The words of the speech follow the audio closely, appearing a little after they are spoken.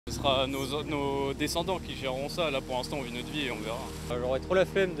Ce sera nos descendants qui géreront ça. Là, pour l'instant, on vit notre vie et on verra. J'aurais trop la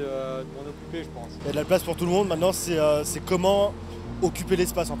flemme de m'en occuper, je pense. Il y a de la place pour tout le monde. Maintenant, c'est comment occuper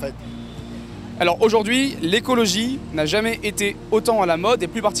l'espace, en fait. Alors aujourd'hui, l'écologie n'a jamais été autant à la mode et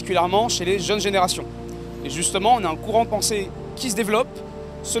plus particulièrement chez les jeunes générations. Et justement, on a un courant de pensée qui se développe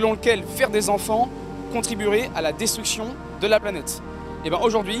selon lequel faire des enfants contribuerait à la destruction de la planète. Et bien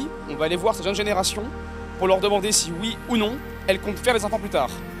aujourd'hui, on va aller voir ces jeunes générations pour leur demander si oui ou non elles comptent faire des enfants plus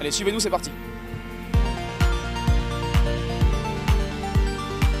tard. Allez, suivez-nous, c'est parti.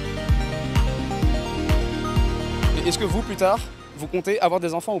 Et est-ce que vous, plus tard, vous comptez avoir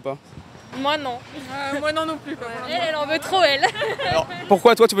des enfants ou pas? Moi non. Moi non plus. Elle en veut trop, elle. Alors,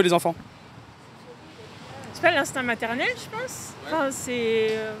 pourquoi toi tu veux des enfants? C'est pas l'instinct maternel, je pense. Enfin,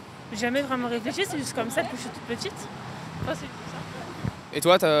 c'est jamais vraiment réfléchi, c'est juste comme ça depuis que je suis toute petite. Enfin, c'est tout ça. Et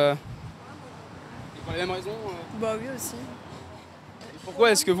toi, t'as pour les mêmes raisons Bah oui aussi.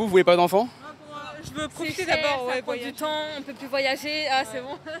 Pourquoi est-ce que vous voulez pas d'enfants? Je veux profiter C'est cher, d'abord, ça ouais, prend voyager. du temps, on peut plus voyager. Ah c'est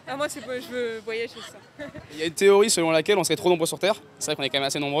bon. Ah, moi, je veux voyager, ça. Il y a une théorie selon laquelle on serait trop nombreux sur Terre. C'est vrai qu'on est quand même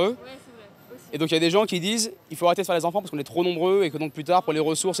assez nombreux. Ouais, c'est vrai. Aussi. Et donc il y a des gens qui disent il faut arrêter de faire les enfants parce qu'on est trop nombreux et que donc plus tard pour les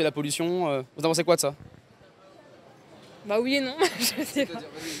ressources et la pollution, vous en pensez quoi de ça? Bah oui et non, je sais pas.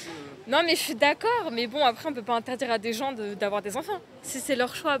 Non mais je suis d'accord, mais bon après on peut pas interdire à des gens d'avoir des enfants. Si c'est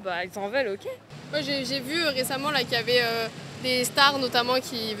leur choix, bah ils en veulent, ok. Moi j'ai vu récemment là qu'il y avait des stars notamment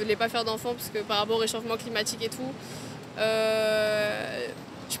qui voulaient pas faire d'enfants parce que par rapport au réchauffement climatique et tout.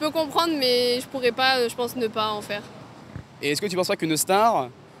 Je peux comprendre mais je pourrais pas, je pense, ne pas en faire. Et est-ce que tu penses pas qu'une star,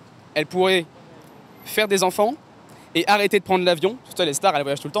 elle pourrait faire des enfants et arrêter de prendre l'avion? Parce que les stars, elles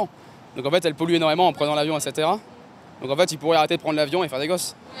voyagent tout le temps. Donc en fait, elles polluent énormément en prenant l'avion, etc. Donc en fait, ils pourraient arrêter de prendre l'avion et faire des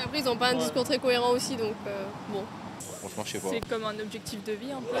gosses. Et après ils ont pas un discours très cohérent aussi donc bon. Franchement, je sais pas. C'est comme un objectif de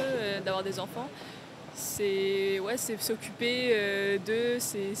vie un peu, d'avoir des enfants. C'est s'occuper d'eux,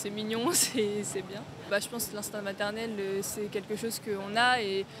 c'est mignon, c'est bien. Bah, je pense que l'instinct maternel, c'est quelque chose qu'on a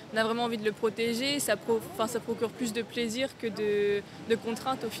et on a vraiment envie de le protéger. Ça procure plus de plaisir que de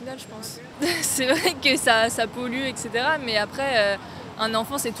contraintes au final, je pense. C'est vrai que ça pollue, etc. Mais après, un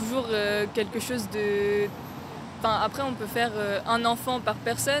enfant, c'est toujours quelque chose de... Enfin, après, on peut faire un enfant par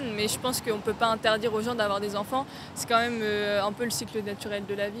personne, mais je pense qu'on ne peut pas interdire aux gens d'avoir des enfants. C'est quand même un peu le cycle naturel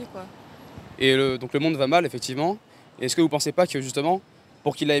de la vie, quoi. Et donc le monde va mal, effectivement. Et est-ce que vous ne pensez pas que justement,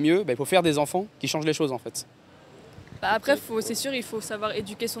 pour qu'il aille mieux, il faut faire des enfants qui changent les choses en fait? Bah après, c'est sûr, il faut savoir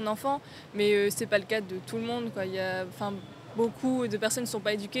éduquer son enfant, mais c'est pas le cas de tout le monde, quoi. Beaucoup de personnes ne sont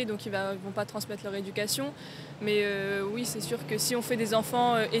pas éduquées, donc ils ne vont pas transmettre leur éducation. Mais oui, c'est sûr que si on fait des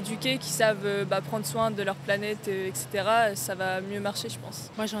enfants éduqués qui savent prendre soin de leur planète, etc., ça va mieux marcher, je pense.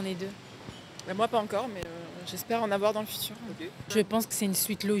 Moi, j'en ai 2. Bah, moi, pas encore, mais j'espère en avoir dans le futur. Okay. Je pense que c'est une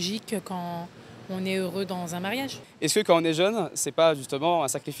suite logique quand on est heureux dans un mariage. Est-ce que quand on est jeune, c'est pas justement un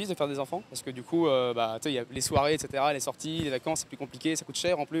sacrifice de faire des enfants? Parce que du coup, il y a les soirées, etc., les sorties, les vacances, c'est plus compliqué, ça coûte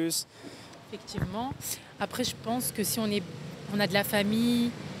cher en plus. Effectivement. Après, je pense que si on a de la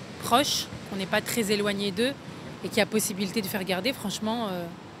famille proche, qu'on n'est pas très éloigné d'eux et qu'il y a possibilité de faire garder, franchement,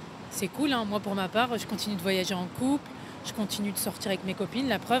 c'est cool. Hein. Moi, pour ma part, je continue de voyager en couple, je continue de sortir avec mes copines.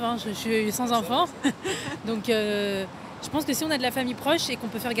 La preuve, hein, je suis sans enfant. Donc, je pense que si on a de la famille proche et qu'on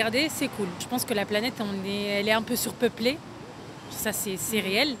peut faire garder, c'est cool. Je pense que la planète, elle est un peu surpeuplée. Ça, c'est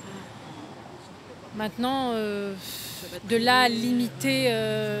réel. Maintenant, de là à limiter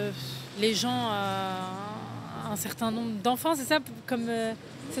les gens à un certain nombre d'enfants, c'est ça comme,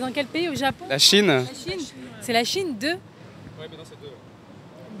 c'est dans quel pays? Au Japon? La Chine. La Chine. C'est la Chine, 2? Ouais, mais non, c'est 2.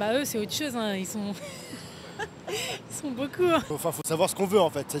 Bah eux, c'est autre chose, hein. Ils sont... Ils sont beaucoup. Hein. Enfin, faut savoir ce qu'on veut, en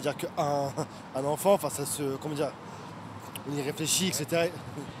fait. C'est-à-dire qu'un enfant, enfin, ça se... Comment dire? On y réfléchit, etc.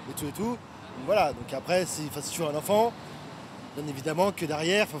 Et tout et tout. Donc, voilà. Donc après, si tu veux un enfant, bien évidemment que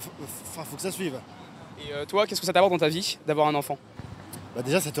derrière, faut que ça suive. Et toi, qu'est-ce que ça t'apporte dans ta vie d'avoir un enfant? Bah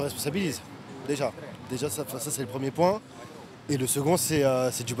déjà, ça te responsabilise. Déjà, ça c'est le premier point. Et le second,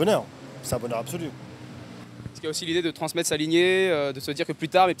 c'est du bonheur. C'est un bonheur absolu. Parce qu'il y a aussi l'idée de transmettre sa lignée, de se dire que plus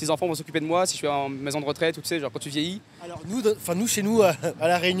tard, mes petits-enfants vont s'occuper de moi si je suis en maison de retraite, ou tu sais, genre quand tu vieillis. Alors nous chez nous, à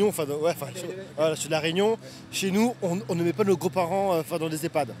La Réunion, je suis de La Réunion, chez nous, on ne met pas nos grands-parents dans des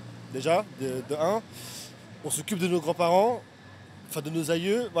EHPAD. Déjà, de un, on s'occupe de nos grands-parents, de nos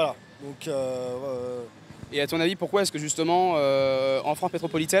aïeux, voilà. Donc, Et à ton avis, pourquoi est-ce que justement, en France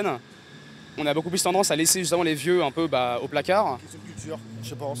métropolitaine, on a beaucoup plus tendance à laisser justement les vieux un peu au placard? question de culture,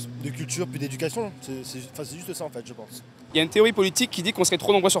 je pense. De culture puis d'éducation. C'est juste ça en fait, je pense. Il y a une théorie politique qui dit qu'on serait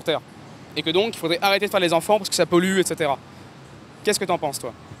trop nombreux sur Terre. Et que donc, il faudrait arrêter de faire les enfants parce que ça pollue, etc. Qu'est-ce que t'en penses,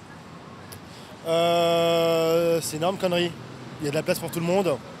 toi? C'est une énorme connerie. Il y a de la place pour tout le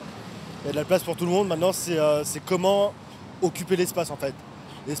monde. Maintenant, c'est comment occuper l'espace en fait.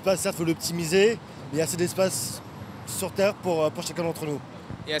 L'espace, certes, il faut l'optimiser, mais il y a assez d'espace sur Terre pour chacun d'entre nous.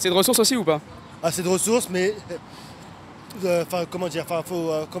 Et assez de ressources aussi ou pas? Assez de ressources, mais comment dire,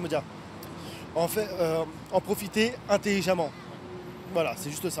 faut en profiter intelligemment. Voilà, c'est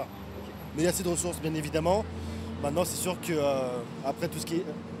juste ça. Mais il y a assez de ressources, bien évidemment. Maintenant, c'est sûr que après tout ce qui est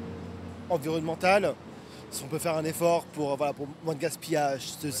environnemental, si on peut faire un effort pour moins de gaspillage,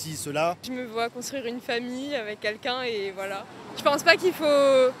 ceci, cela. Je me vois construire une famille avec quelqu'un et voilà. Je pense pas qu'il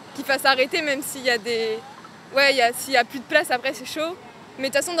fasse arrêter, même s'il y a s'il y a plus de place après c'est chaud. Mais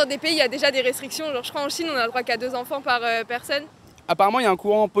de toute façon dans des pays il y a déjà des restrictions. Genre je crois en Chine on a le droit qu'à 2 enfants par personne. Apparemment il y a un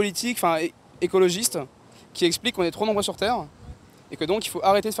courant politique, écologiste, qui explique qu'on est trop nombreux sur Terre et que donc il faut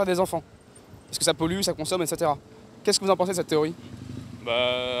arrêter de faire des enfants. Parce que ça pollue, ça consomme, etc. Qu'est-ce que vous en pensez de cette théorie?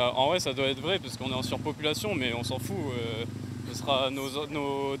 Bah, en vrai, ça doit être vrai parce qu'on est en surpopulation, mais on s'en fout. Ce sera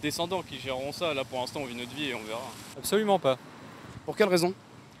nos descendants qui géreront ça. Là, pour l'instant, on vit notre vie et on verra. Absolument pas. Pour quelle raison?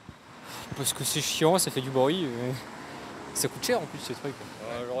 Parce que c'est chiant, ça fait du bruit. Ça coûte cher en plus ces trucs.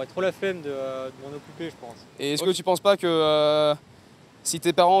 J'aurais trop la flemme de m'en occuper, je pense. Et est-ce que tu penses pas que si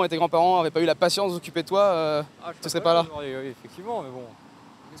tes parents et tes grands-parents n'avaient pas eu la patience de s'occuper de toi, tu serais pas là? Oui, effectivement, mais bon.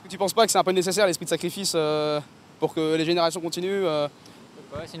 Est-ce que tu penses pas que c'est un peu nécessaire l'esprit de sacrifice pour que les générations continuent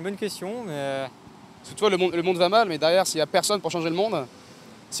C'est une bonne question, mais... Parce que tu vois, le monde va mal, mais derrière, s'il n'y a personne pour changer le monde,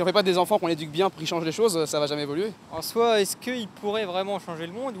 si on fait pas des enfants qu'on éduque bien pour qu'ils changent les choses, ça va jamais évoluer. En soi, est-ce qu'ils pourraient vraiment changer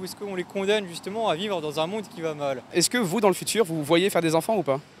le monde ou est-ce qu'on les condamne justement à vivre dans un monde qui va mal? Est-ce que vous, dans le futur, vous voyez faire des enfants ou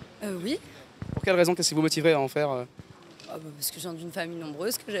pas? Oui. Pour quelle raison? Qu'est-ce qui vous motiverait à en faire Parce que je viens d'une famille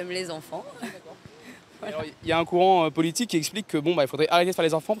nombreuse, que j'aime les enfants. Voilà. Il y a un courant politique qui explique que il faudrait arrêter de faire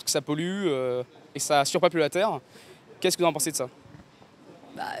les enfants parce que ça pollue et ça surpeuple la Terre. Qu'est-ce que vous en pensez de ça?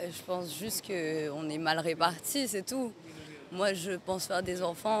 Je pense juste qu'on est mal répartis, c'est tout. Moi, je pense faire des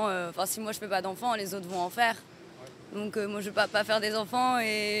enfants. Si moi je fais pas d'enfants, les autres vont en faire. Donc moi, je vais pas faire des enfants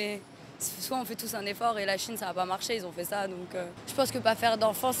et soit on fait tous un effort et la Chine, ça va pas marcher, ils ont fait ça. Donc je pense que pas faire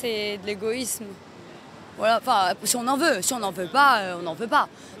d'enfants, c'est de l'égoïsme. Voilà. Si on en veut, si on n'en veut pas, on n'en veut pas.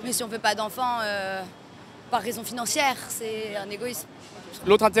 Mais si on fait pas d'enfants par raison financière, c'est un égoïsme.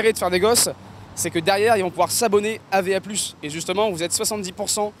 L'autre intérêt de faire des gosses, c'est que derrière, ils vont pouvoir s'abonner à VA+. Et justement, vous êtes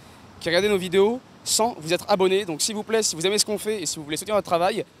 70% qui regardez nos vidéos sans vous être abonnés. Donc s'il vous plaît, si vous aimez ce qu'on fait et si vous voulez soutenir notre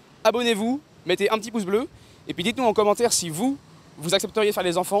travail, abonnez-vous, mettez un petit pouce bleu et puis dites-nous en commentaire si vous accepteriez de faire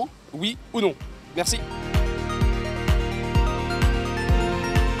des enfants, oui ou non. Merci.